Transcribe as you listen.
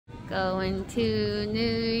Going to New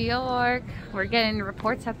York. We're getting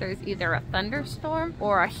reports that there's either a thunderstorm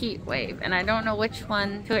or a heat wave, and I don't know which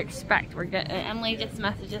one to expect. Emily just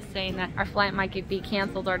messaged us saying that our flight might be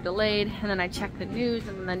canceled or delayed, and then I checked the news,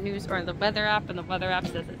 and the news or the weather app, and the weather app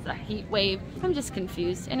says it's a heat wave. I'm just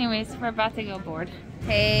confused. Anyways, we're about to go board.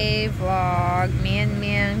 Hey vlog, me and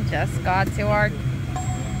Mian just got to our.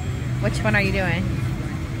 Which one are you doing?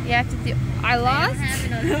 You have to do. I lost?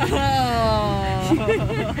 Oh.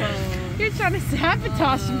 You're trying to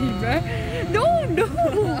sabotage me, bro.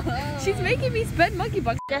 No. She's making me spend monkey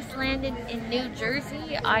bucks. Just landed in New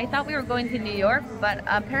Jersey. I thought we were going to New York, but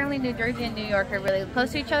apparently New Jersey and New York are really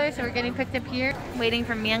close to each other, so we're getting picked up here. Waiting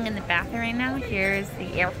for Myung in the bathroom right now. Here's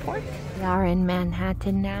the airport. We are in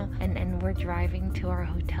Manhattan now, and we're driving to our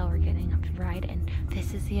hotel. We're getting up to ride, and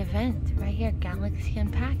this is the event right here, Galaxy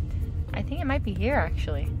Unpacked. I think it might be here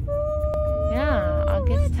actually. Yeah,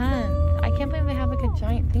 August 10th. I can't believe they have like a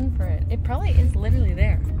giant thing for it. It probably is literally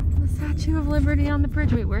there. The Statue of Liberty on the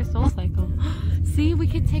bridge. Wait, where's SoulCycle? See, we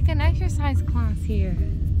could take an exercise class here.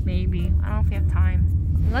 Maybe. I don't know if we have time.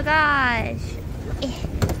 Oh my gosh.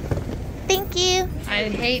 Thank you. I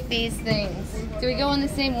hate these things. Do we go in the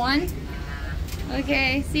same one?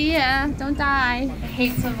 Okay, see ya. Don't die. I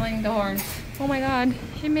hate swiveling doors. Oh my god,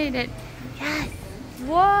 she made it. Yes.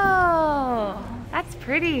 Whoa, that's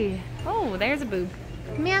pretty. Oh, there's a boob.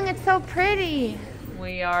 Myung, it's so pretty.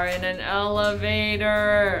 We are in an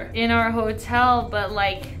elevator in our hotel, but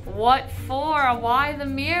like, what for? Why the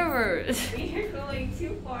mirrors? We are going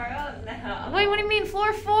too far up now. Wait, what do you mean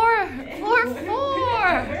floor 4? Floor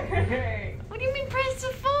 4! What do you mean press to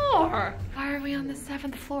 4? Why are we on the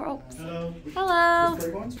 7th floor? Oh, hello. Hello.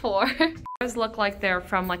 4. Those look like they're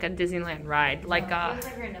from like a Disneyland ride. Like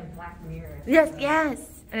we're in a black mirror. Yes, yes.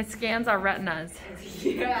 And it scans our retinas.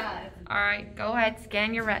 Yeah. All right, go ahead,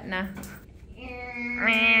 scan your retina. Your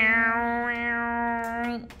retina.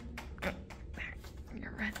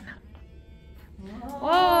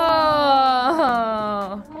 Whoa.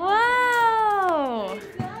 Whoa.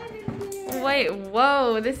 Wait,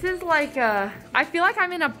 whoa. This is like a, I feel like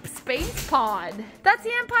I'm in a space pod. That's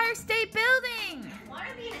the Empire State Building. I want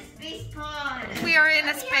to be in a space pod. We are in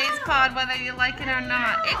a space pod, whether you like it or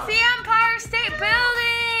not. It's the Empire State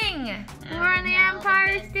Building. We're in the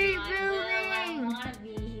Empire State Building.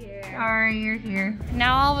 Alright, you're here.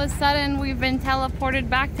 Now all of a sudden we've been teleported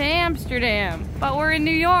back to Amsterdam. But we're in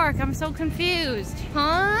New York. I'm so confused.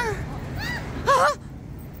 Huh? Going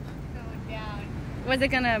down. Was it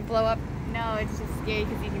gonna blow up? No, it's just scary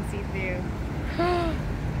because you can see through.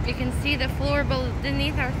 You can see the floor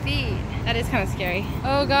beneath our feet. That is kind of scary.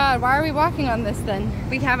 Oh god, why are we walking on this then?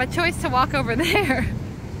 We have a choice to walk over there.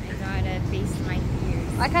 I gotta face my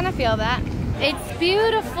fears. I kind of feel that. It's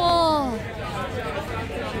beautiful.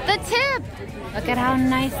 The tip. Look at how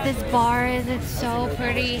nice this bar is. It's so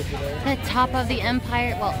pretty. The top of the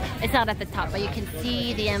Empire. Well, it's not at the top, but you can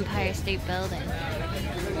see the Empire State Building.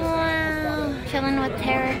 Wow. Chilling with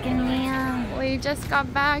Tarek and Mia. We just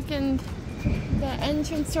got back and the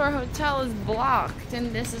entrance to our hotel is blocked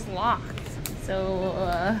and this is locked. So,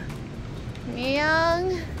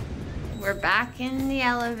 Myung. We're back in the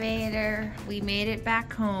elevator. We made it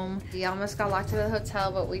back home. We almost got locked into the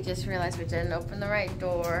hotel, but we just realized we didn't open the right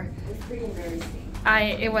door. It was pretty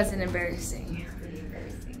embarrassing. It wasn't embarrassing. Pretty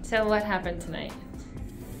embarrassing. So what happened tonight?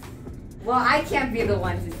 Well, I can't be the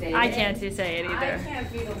one to say it. I can't say it either. I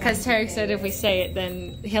can't be the one. Because Tarek said if we say it,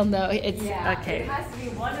 then he'll know it's okay. It has to be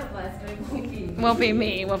one of us, but it won't be me. Won't be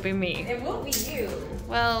me. Won't be me. It won't be you.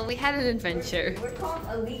 Well, we had an adventure. We're called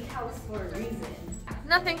a leak house for a reason.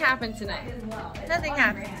 Nothing happened tonight. Well, Nothing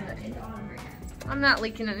happened tonight. It's on brand. I'm not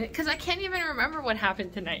leaking it because I can't even remember what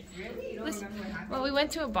happened tonight. Really? You don't remember what happened? Well, we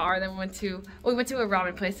went to a bar, then we went to a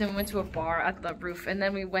ramen place, then we went to a bar at the roof, and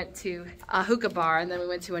then we went to a hookah bar, and then we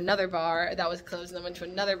went to another bar that was closed, and then went to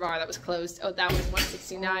another bar that was closed. Oh, that was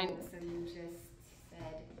 169. Oh, so you just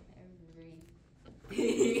said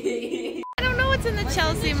every... I don't know what's in the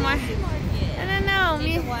Chelsea market. I don't know.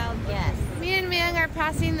 Take a wild guess. Me and Myung are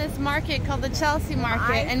passing this market called the Chelsea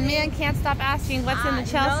Market, and Myung can't stop asking what's in the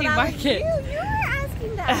Chelsea Market. You were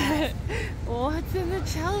asking that. What's in the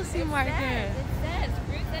Chelsea Market? It says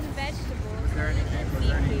fruits and vegetables and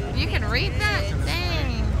seafood. You can read that?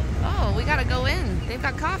 Dang. Oh, we gotta go in. They've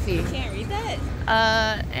got coffee. You can't read that?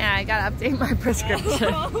 Yeah, I gotta update my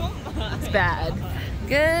prescription. It's bad.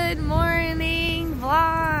 Good morning,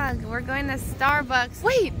 vlog. We're going to Starbucks.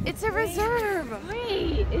 Wait, it's a reserve.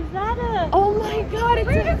 Wait, is that a... Oh my god, it's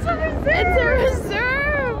a reserve. It's a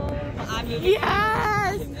reserve. I'm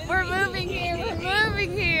Yes, we're moving here. We're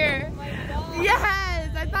moving here. Oh my god.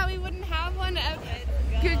 Yes, I thought we wouldn't have one.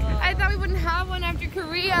 I thought we wouldn't have one after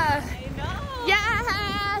Korea.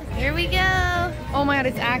 we go. Oh my god,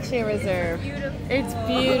 it's actually a reserve. Beautiful. It's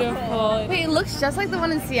beautiful. Wait, it looks just like the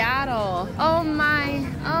one in Seattle. Oh my,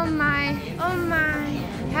 oh my, oh my.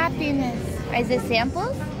 Happiness. Is it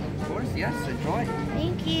samples? Of course, yes, enjoy.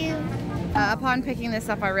 Thank you. Upon picking this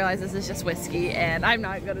up, I realized this is just whiskey, and I'm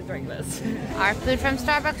not gonna drink this. Our food from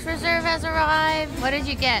Starbucks Reserve has arrived. What did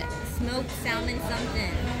you get? Smoked salmon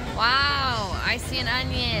something. Wow, I see an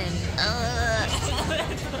onion.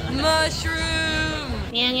 Mushroom!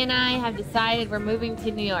 Nanny and I have decided we're moving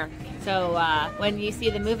to New York. So when you see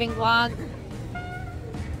the moving vlog,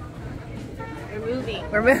 we're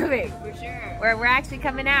moving. We're moving. For sure. We're actually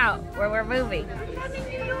coming out where we're moving. We're coming to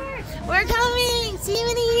New York. We're coming. See you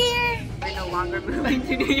in a year. We're no longer moving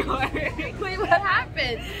to New York. Wait, what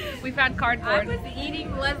happened? We found cardboard. I was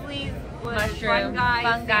eating Leslie's Mushroom. fungi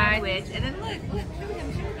Fungi. sandwich, and then look,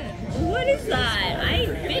 show them. What is that? I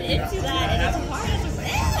bit into that, and it's hard as a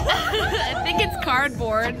I think it's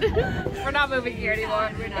cardboard. We're not moving here anymore.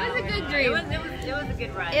 It was a good dream. It was a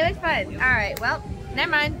good ride. It was fun. All right, well, never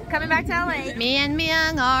mind. Coming back to LA. Me and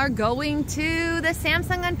Myung are going to the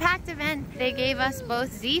Samsung Unpacked event. They gave us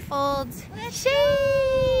both Z Folds.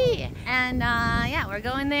 She! And yeah, we're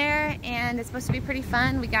going there, and it's supposed to be pretty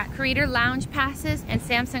fun. We got creator lounge passes and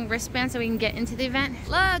Samsung wristbands so we can get into the event.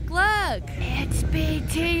 Look, look! It's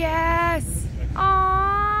BTS!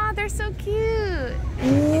 Aww, they're so cute.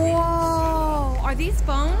 Whoa! Are these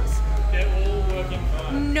phones? They're all working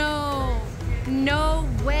fine. No, no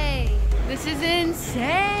way. This is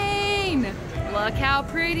insane. Look how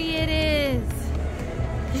pretty it is.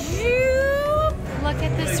 Look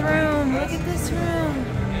at this room. Look at this room.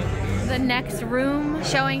 The next room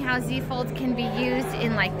showing how Z Folds can be used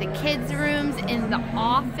in like the kids' rooms, in the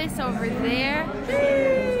office over there.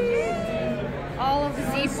 All of the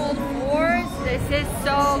Z Fold 4s. This is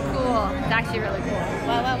so cool. It's actually really cool.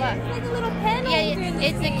 What? It's like a little pen Yeah, holder in the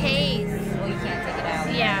it's a thing. case. Well, you can't take it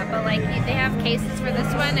out. Yeah, but like they have cases for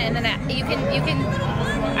this one, and then you can.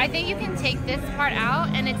 I think you can take this part out,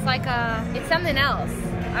 and it's like it's something else.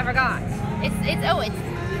 I forgot.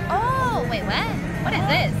 Oh wait, what? What is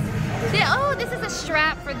this? Oh, this is a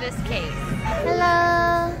strap for this case.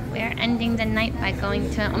 Hello. We're ending the night by going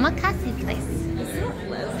to an OMAKASE place.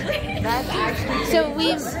 That's actually So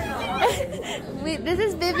this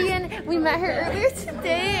is Vivian. We met her earlier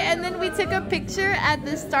today, and then we took a picture at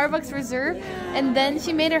the Starbucks Reserve, and then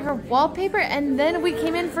she made it her wallpaper, and then we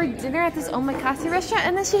came in for dinner at this OMAKASE restaurant,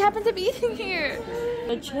 and then she happened to be eating here.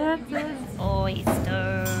 The check is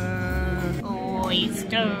oyster.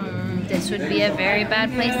 This would be a very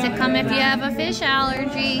bad place to come if you have a fish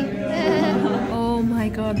allergy. Oh my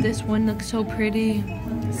god, this one looks so pretty.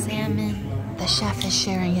 Salmon. The chef is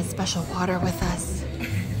sharing his special water with us.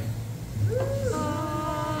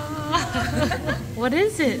 What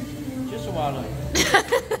is it? Just water.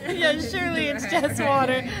 Yeah, surely it's just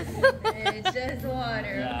water. It's just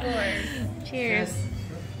water, of course. Cheers.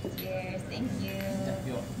 Cheers, thank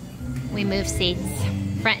you. We move seats.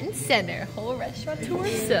 Front and center. Whole restaurant to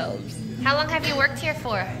ourselves. How long have you worked here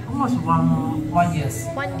for? Almost 1 year.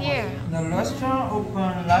 1 year. The restaurant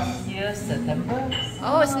opened last year, September.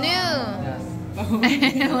 Oh, it's new. Yes.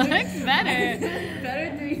 It looks better.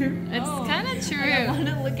 Better through your phone. It's kind of I true. want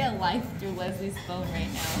to look at life through Leslie's phone right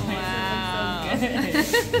now. Wow. It looks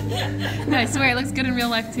so good. No, I swear it looks good in real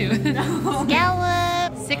life too.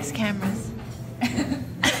 Scallop. 6 cameras.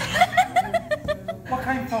 What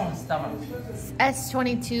kind of phone, Starbucks?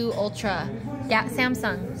 S22 Ultra. Yeah,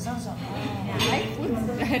 Samsung. Samsung. Life looks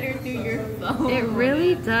better through your phone. It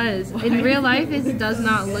really does. In real life, it does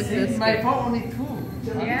not look this My good. phone only 2.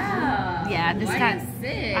 Yeah. Yeah, this Why guy. is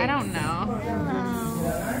 6? I don't know.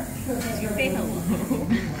 Did you say hello?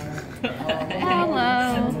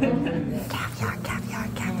 Hello.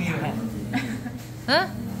 Caviar. Huh?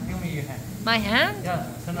 Give me your hand. My hand? Yeah,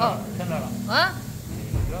 turn Oh. around. Turn around. What?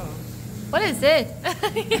 Go. What is it?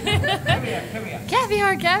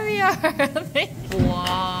 Caviar. Caviar.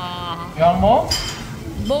 Wow. You want more?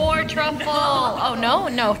 More truffle. Oh, no.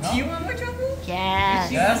 Do you want more trouble?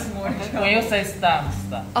 Yes. Yes. More trouble. When you say stop,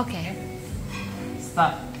 stop. Okay.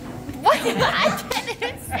 Stop. What? I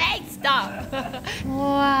didn't say stop.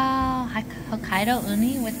 Wow. Hokkaido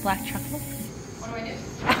uni with black truffle. What do I do?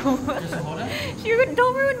 Just hold it. You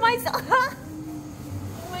don't ruin my song. Oh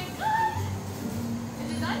my god.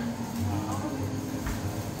 Is it done?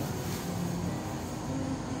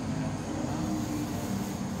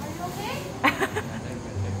 Are you okay?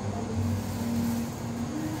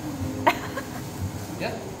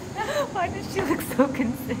 Yeah. Why does she look so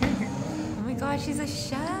concerned? Oh my god, she's a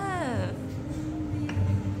chef.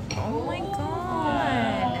 Oh my god.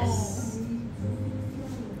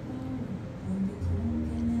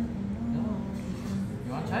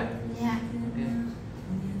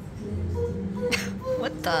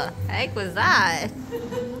 What the heck was that?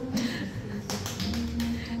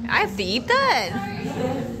 I have to eat that?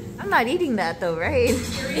 I'm not eating that though, right?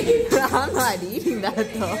 I'm not eating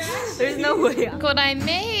that though. There's no way. Look what I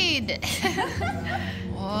made.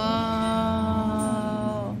 Whoa.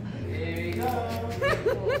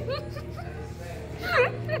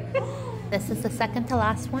 This is the second to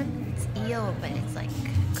last one. It's eel, but it's like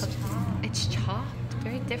cooked. It's chopped.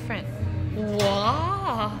 Very different.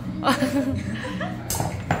 Wow.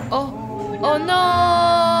 Oh no.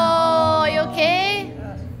 Are you okay?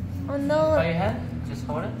 Oh no. By your head, just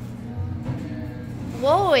hold it.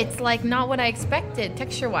 Whoa, it's like not what I expected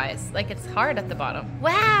texture-wise. Like it's hard at the bottom.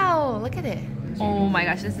 Wow, look at it. Oh my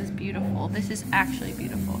gosh, this is beautiful. This is actually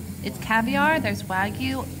beautiful. It's caviar, there's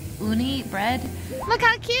wagyu, uni, bread. Look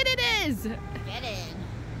how cute it is. Get in.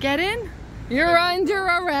 Get in? You're under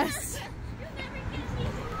arrest.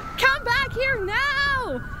 Come back here now.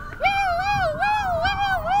 Woo, woo, woo,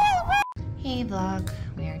 woo, woo, woo. Hey vlog,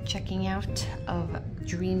 we are checking out of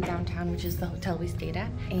Dream Downtown, which is the hotel we stayed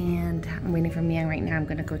at. And I'm waiting for Miang right now. I'm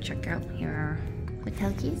gonna go check out. Here are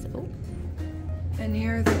hotel keys. Oh. And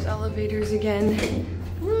here are those elevators again.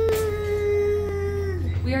 Woo.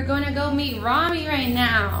 We are gonna go meet Ramee right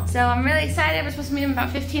now. So I'm really excited. We're supposed to meet him in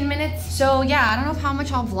about 15 minutes. So yeah, I don't know how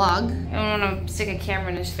much I'll vlog. I don't wanna stick a camera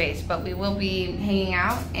in his face, but we will be hanging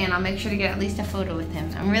out and I'll make sure to get at least a photo with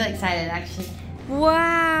him. I'm really excited actually.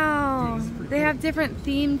 Wow, they have different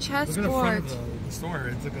themed chessboards. The store,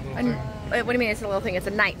 it's like a little thing. What do you mean it's a little thing? It's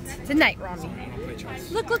a knight. It's a knight, Ramee.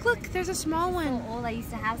 Look, look, look, there's a small one. So old, I used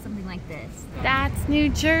to have something like this. That's New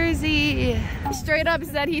Jersey. Straight up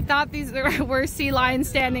said he thought these were sea lions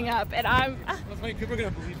standing up, and I'm funny, people are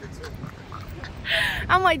gonna believe it too.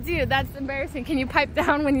 I'm like, dude, that's embarrassing. Can you pipe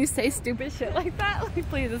down when you say stupid shit like that? Like,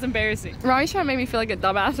 please, it's embarrassing. Ramee's trying to make me feel like a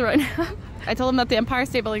dumbass right now. I told him that the Empire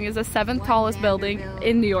State Building is the 7th tallest building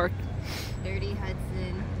in New York. Dirty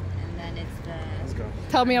Hudson, and then it's the... Let's go.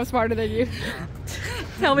 Tell me I'm smarter than you.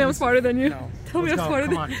 Tell me I'm smarter than you. No. Tell me I'm smarter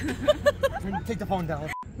than you. Take the phone down.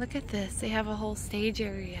 Look at this. They have a whole stage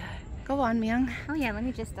area. Go on, Miang. Oh yeah, let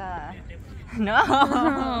me just, No. No.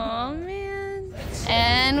 Oh, man.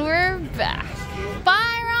 And we're back.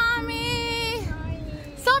 Bye, Ramee.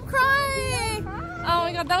 Stop crying. Oh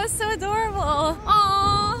my God, that was so adorable.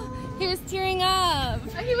 Aww. He was tearing up.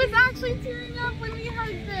 He was actually tearing up when we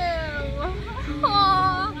hugged him.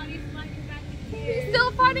 Aww. He's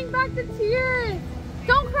still fighting back the tears.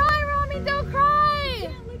 Don't cry, Ramee, don't cry.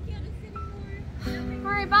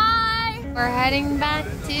 Alright, bye. We're heading back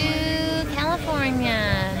to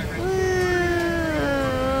California. Woo.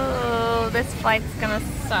 This flight's gonna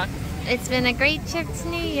suck. It's been a great trip to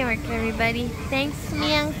New York, everybody. Thanks,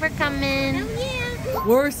 Miang, for coming. Oh, yeah.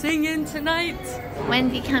 We're singing tonight.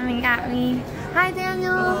 Wendy coming at me. Hi,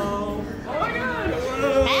 Daniel. Hello.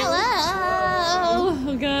 Hello.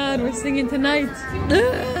 Oh, God, we're singing tonight.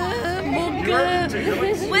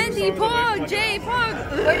 Wendy, Pog, Jay, Pog.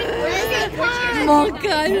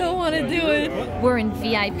 Mocha, I don't want to do it. We're in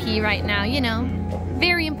VIP right now, you know.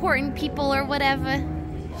 Very important people or whatever.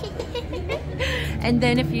 And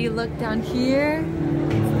then if you look down here,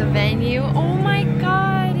 it's the venue. Oh my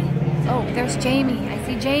God. Oh, there's Jamie. I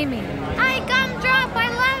see Jamie. Hi, Gumdrop. I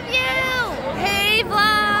love you. Hey,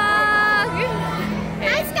 vlog.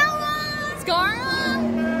 Hey, Skara. Skara.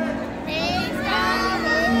 Hey,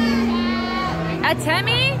 Skara.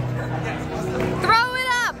 Atemi. Throw it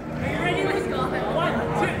up. Are you ready? Let's go. 1,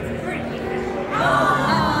 2, 3.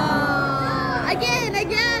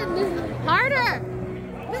 Again. Harder.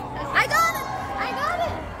 I got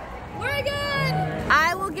it! We're good!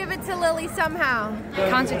 I will give it to Lily somehow. The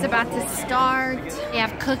concert's about to start. They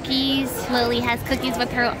have cookies. Lily has cookies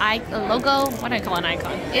with her logo. What do I call an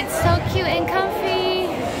icon? It's so cute and comfy.